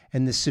gathering,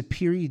 and the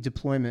superior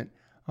deployment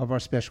of our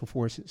special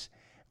forces.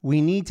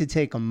 We need to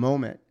take a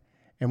moment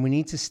and we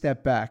need to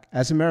step back.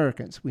 As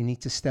Americans, we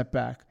need to step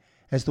back.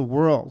 As the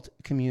world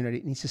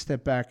community needs to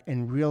step back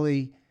and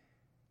really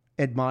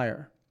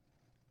admire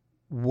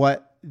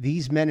what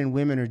these men and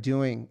women are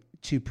doing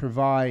to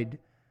provide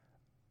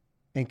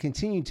and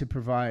continue to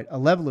provide a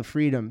level of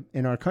freedom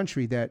in our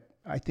country that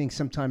I think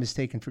sometimes is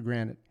taken for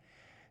granted.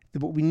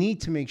 What we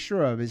need to make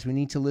sure of is we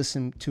need to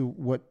listen to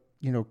what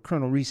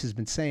Colonel Reese has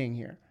been saying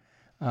here,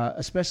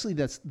 especially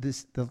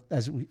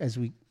as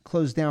we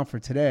close down for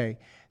today.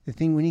 The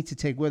thing we need to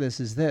take with us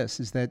is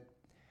that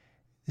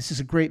this is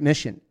a great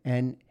mission,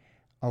 and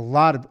a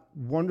lot of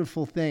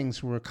wonderful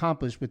things were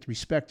accomplished with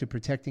respect to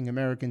protecting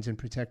Americans and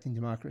protecting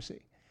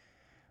democracy.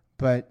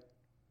 But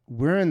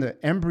we're in the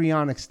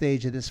embryonic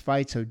stage of this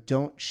fight, so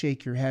don't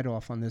shake your head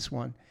off on this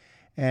one.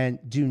 And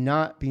do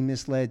not be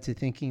misled to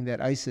thinking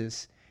that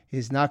ISIS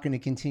is not going to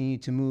continue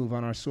to move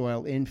on our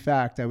soil. In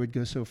fact, I would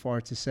go so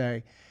far to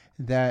say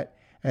that,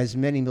 as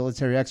many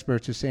military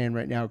experts are saying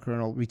right now,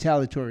 Colonel,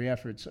 retaliatory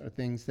efforts are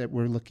things that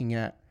we're looking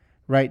at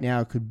right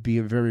now, could be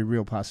a very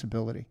real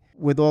possibility.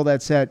 With all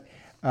that said,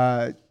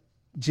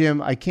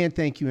 Jim, I can't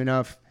thank you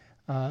enough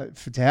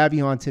to have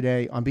you on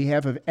today. On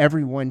behalf of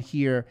everyone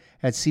here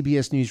at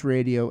CBS News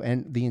Radio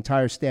and the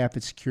entire staff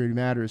at Security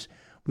Matters,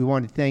 we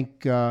want to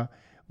thank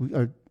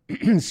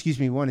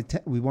we want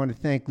to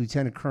thank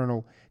Lieutenant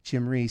Colonel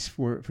Jim Reese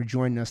for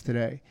joining us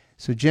today.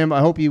 So, Jim, I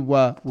hope you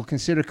will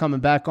consider coming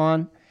back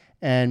on,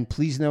 and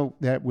please know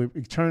that we're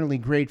eternally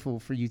grateful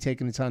for you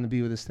taking the time to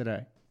be with us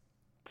today.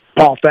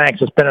 Paul,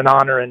 thanks. It's been an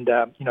honor, and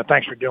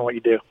thanks for doing what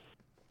you do.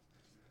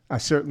 I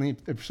certainly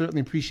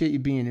appreciate you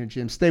being here,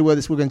 Jim. Stay with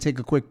us. We're going to take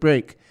a quick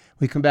break.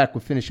 When we come back,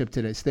 we'll finish up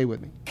today. Stay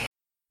with me.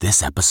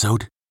 This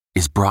episode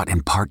is brought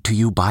in part to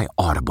you by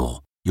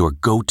Audible, your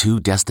go-to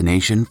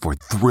destination for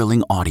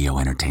thrilling audio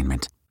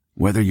entertainment.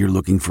 Whether you're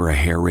looking for a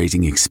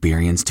hair-raising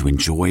experience to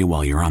enjoy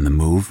while you're on the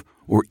move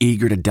or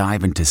eager to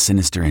dive into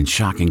sinister and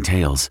shocking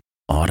tales,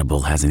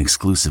 Audible has an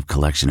exclusive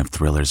collection of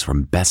thrillers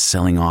from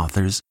best-selling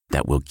authors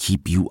that will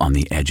keep you on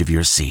the edge of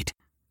your seat.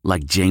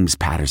 Like James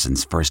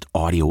Patterson's first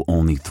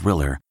audio-only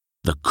thriller,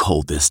 The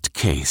Coldest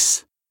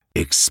Case.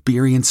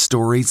 Experience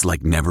stories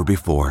like never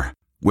before,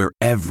 where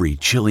every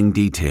chilling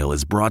detail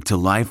is brought to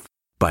life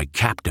by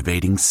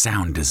captivating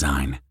sound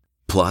design.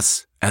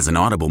 Plus, as an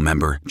Audible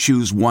member,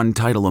 choose one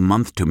title a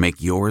month to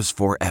make yours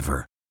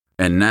forever.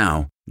 And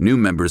now, new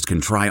members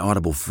can try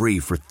Audible free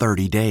for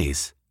 30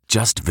 days.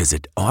 Just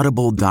visit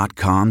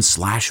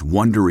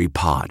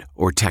audible.com/WonderyPod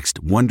or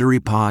text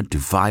WonderyPod to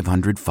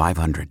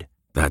 500-500.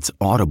 That's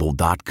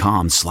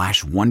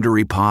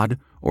audible.com/WonderyPod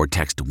or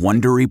text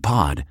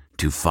WonderyPod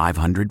to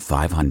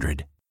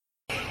 500-500.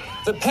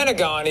 The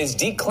Pentagon is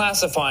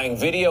declassifying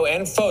video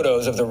and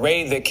photos of the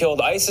raid that killed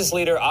ISIS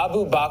leader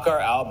Abu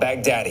Bakr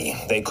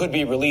al-Baghdadi. They could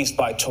be released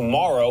by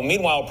tomorrow.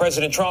 Meanwhile,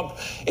 President Trump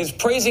is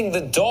praising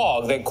the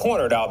dog that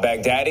cornered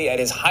al-Baghdadi at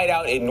his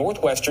hideout in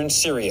northwestern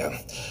Syria.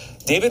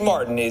 David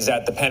Martin is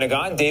at the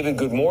Pentagon. David,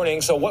 good morning.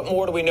 So what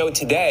more do we know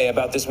today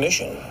about this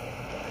mission?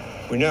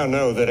 We now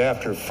know that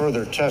after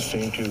further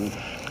testing to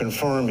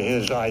confirm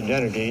his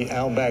identity,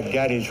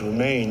 al-Baghdadi's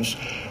remains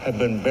have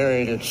been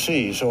buried at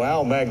sea. So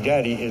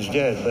al-Baghdadi is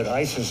dead, but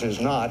ISIS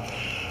is not.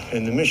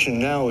 And the mission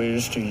now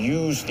is to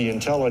use the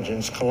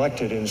intelligence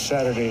collected in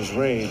Saturday's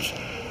raids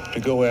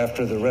to go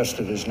after the rest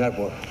of his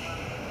network.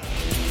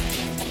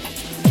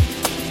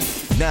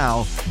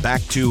 Now,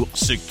 back to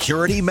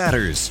Security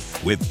Matters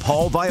with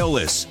Paul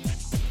Violas.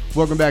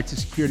 Welcome back to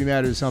Security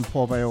Matters. I'm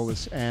Paul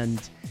Violas,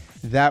 and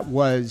that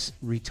was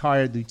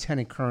retired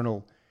Lieutenant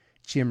Colonel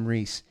Jim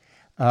Reese.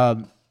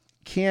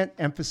 Can't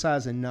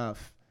emphasize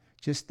enough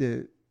just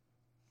the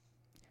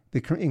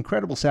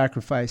incredible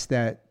sacrifice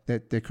that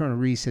Colonel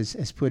Reese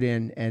has put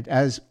in, and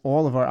as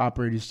all of our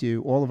operators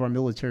do, all of our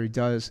military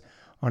does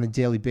on a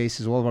daily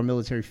basis, all of our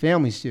military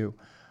families do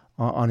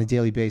on a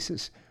daily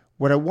basis.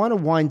 What I want to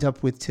wind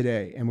up with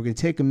today, and we're going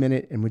to take a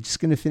minute and we're just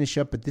going to finish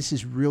up, but this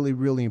is really,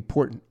 really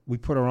important. We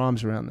put our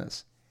arms around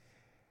this.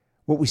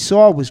 What we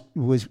saw was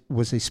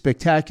a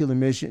spectacular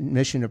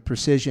mission of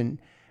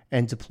precision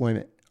and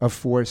deployment of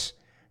force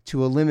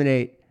to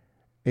eliminate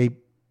a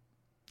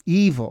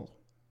evil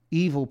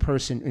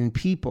person and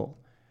people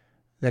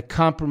that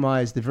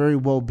compromise the very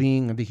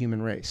well-being of the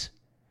human race.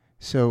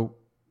 So,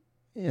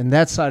 in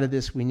that side of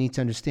this, we need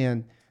to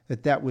understand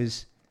that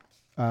was,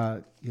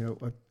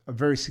 a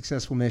very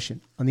successful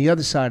mission. On the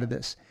other side of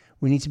this,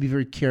 we need to be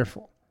very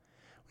careful.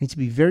 We need to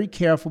be very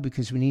careful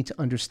because we need to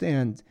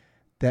understand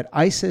that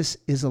ISIS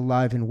is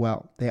alive and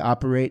well. They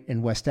operate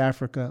in West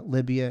Africa,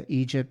 Libya,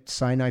 Egypt,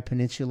 Sinai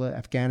Peninsula,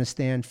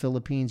 Afghanistan,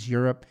 Philippines,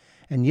 Europe,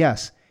 and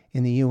yes,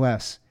 in the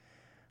U.S.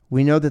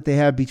 We know that they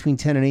have between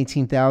 10 and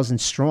 18,000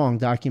 strong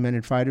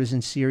documented fighters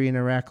in Syria and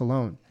Iraq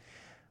alone.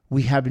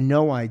 We have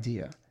no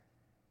idea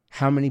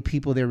how many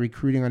people they're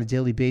recruiting on a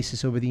daily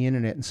basis over the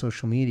internet and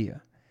social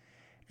media.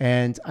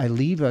 And I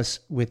leave us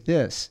with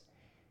this.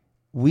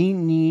 We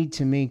need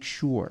to make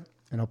sure,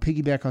 and I'll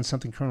piggyback on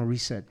something Colonel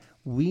Reese said,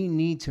 we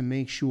need to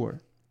make sure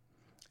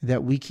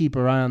that we keep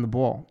our eye on the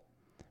ball,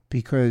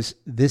 because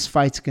this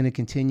fight's going to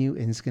continue,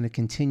 and it's going to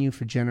continue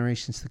for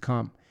generations to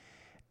come.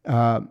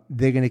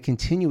 They're going to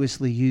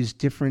continuously use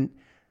different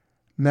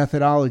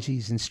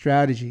methodologies and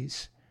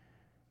strategies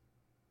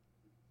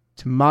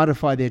to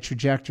modify their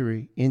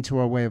trajectory into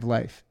our way of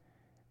life.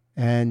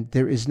 And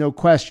there is no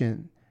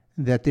question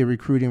that they're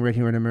recruiting right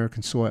here on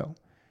American soil.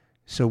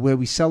 So where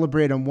we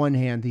celebrate on one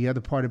hand, the other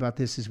part about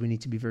this is we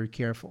need to be very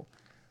careful.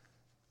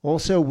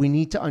 Also, we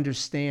need to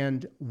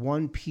understand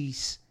one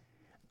piece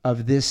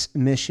of this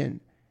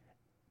mission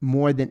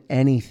more than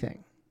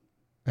anything.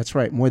 That's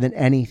right, more than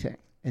anything.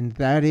 And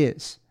that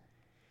is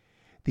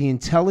the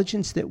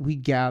intelligence that we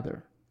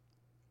gather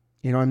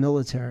in our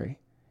military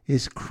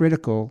is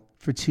critical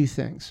for two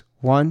things.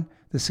 One,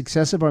 the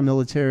success of our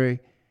military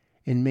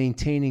in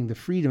maintaining the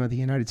freedom of the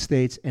United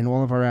States and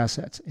all of our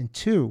assets. And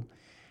two,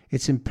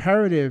 it's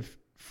imperative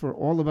for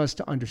all of us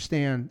to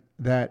understand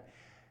that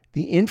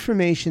the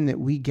information that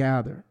we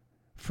gather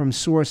from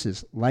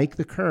sources like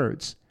the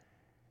Kurds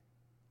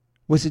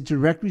was a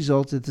direct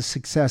result of the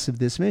success of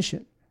this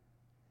mission.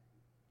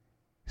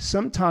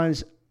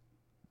 Sometimes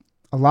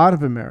a lot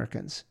of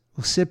Americans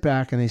will sit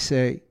back and they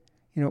say,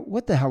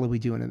 what the hell are we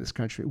doing in this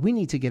country? We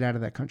need to get out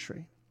of that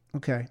country.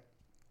 Okay.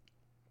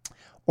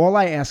 All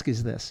I ask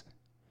is this.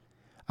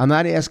 I'm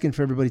not asking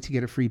for everybody to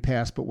get a free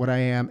pass, but what I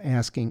am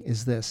asking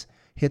is this.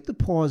 Hit the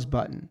pause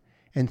button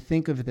and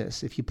think of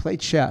this. If you play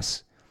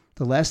chess,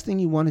 the last thing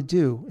you want to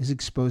do is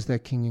expose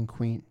that king and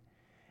queen.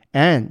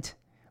 And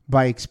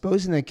by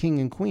exposing that king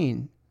and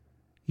queen,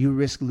 you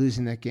risk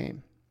losing that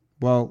game.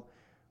 Well,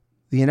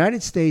 the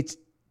United States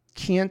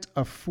can't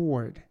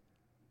afford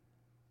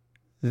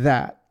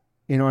that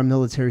in our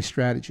military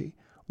strategy.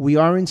 We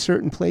are in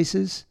certain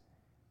places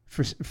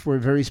for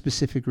very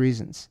specific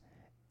reasons.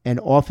 And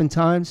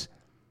oftentimes,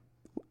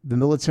 the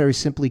military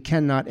simply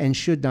cannot and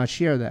should not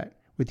share that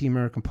with the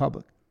American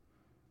public.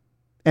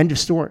 End of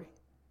story.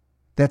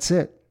 That's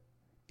it.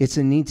 It's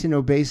a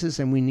need-to-know basis,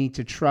 and we need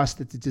to trust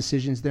that the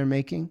decisions they're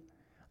making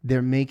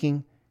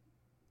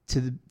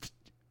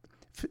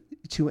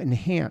to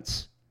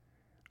enhance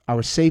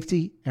our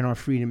safety and our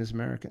freedom as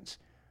Americans.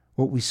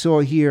 What we saw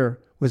here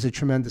was a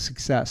tremendous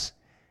success.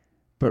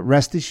 But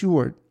rest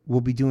assured, we'll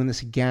be doing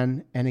this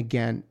again and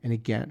again and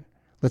again.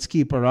 Let's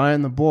keep our eye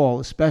on the ball,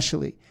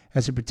 especially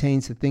as it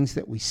pertains to things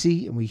that we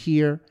see and we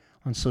hear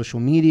on social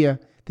media,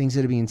 things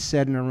that are being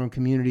said in our own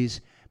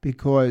communities,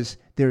 because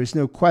there is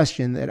no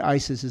question that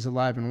ISIS is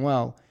alive and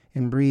well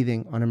and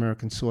breathing on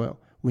American soil.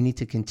 We need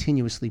to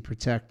continuously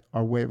protect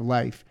our way of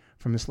life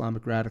from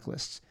Islamic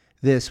radicalists.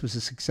 This was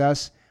a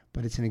success,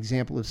 but it's an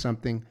example of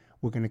something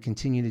we're going to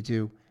continue to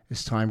do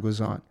as time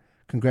goes on.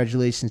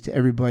 Congratulations to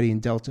everybody in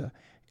Delta,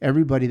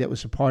 everybody that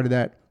was a part of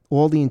that,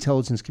 all the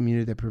intelligence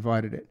community that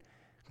provided it.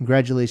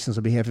 Congratulations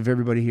on behalf of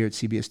everybody here at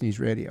CBS News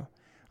Radio.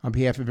 On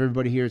behalf of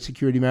everybody here at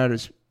Security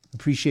Matters,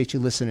 appreciate you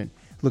listening.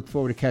 Look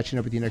forward to catching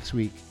up with you next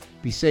week.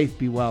 Be safe,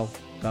 be well.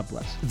 God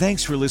bless.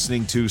 Thanks for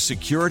listening to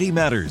Security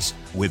Matters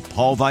with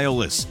Paul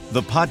Violas.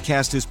 The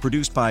podcast is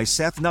produced by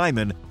Seth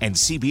Nyman and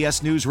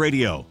CBS News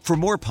Radio. For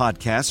more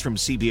podcasts from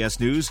CBS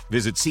News,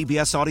 visit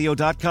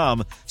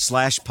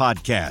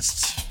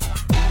cbsaudio.com/podcasts.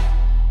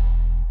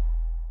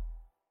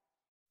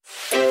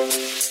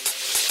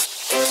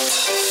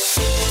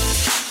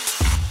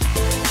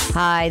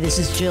 Hi, this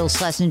is Jill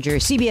Schlesinger,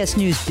 CBS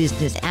News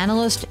business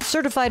analyst,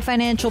 certified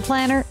financial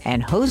planner,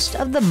 and host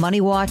of the Money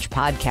Watch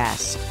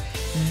podcast.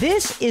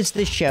 This is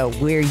the show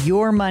where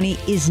your money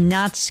is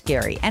not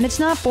scary and it's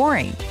not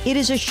boring. It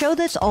is a show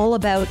that's all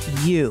about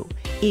you.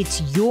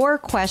 It's your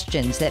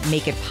questions that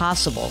make it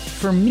possible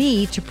for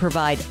me to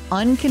provide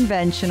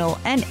unconventional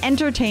and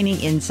entertaining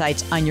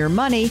insights on your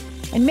money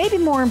and maybe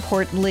more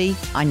importantly,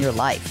 on your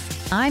life.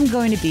 I'm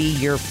going to be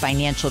your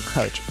financial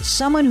coach,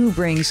 someone who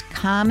brings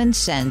common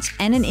sense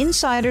and an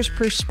insider's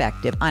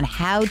perspective on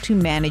how to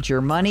manage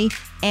your money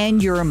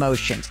and your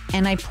emotions.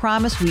 And I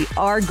promise we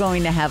are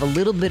going to have a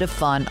little bit of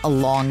fun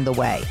along the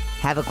way.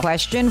 Have a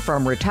question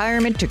from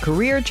retirement to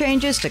career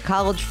changes to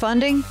college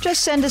funding?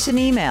 Just send us an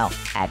email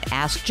at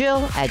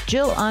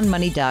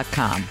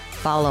askjill@jillonmoney.com.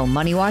 Follow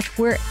Money Watch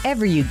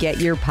wherever you get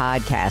your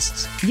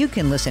podcasts. You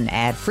can listen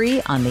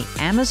ad-free on the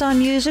Amazon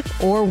Music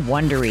or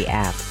Wondery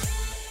app.